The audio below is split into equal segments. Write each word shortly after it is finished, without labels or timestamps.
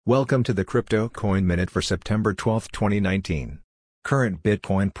Welcome to the Crypto Coin Minute for September 12, 2019. Current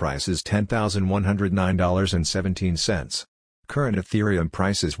Bitcoin price is $10,109.17. Current Ethereum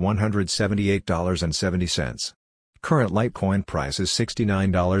price is $178.70. Current Litecoin price is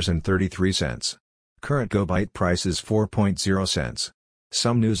 $69.33. Current GoByte price is 4.0 cents.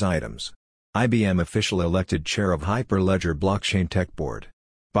 Some news items. IBM official elected chair of Hyperledger Blockchain Tech Board.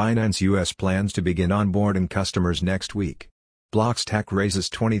 Binance US plans to begin onboarding customers next week. Blockstack raises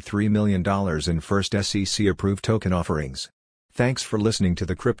 $23 million in first SEC-approved token offerings. Thanks for listening to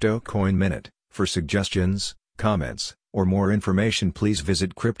the Crypto Coin Minute. For suggestions, comments, or more information, please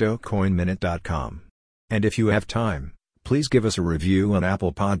visit CryptoCoinMinute.com. And if you have time, please give us a review on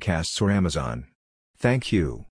Apple Podcasts or Amazon. Thank you.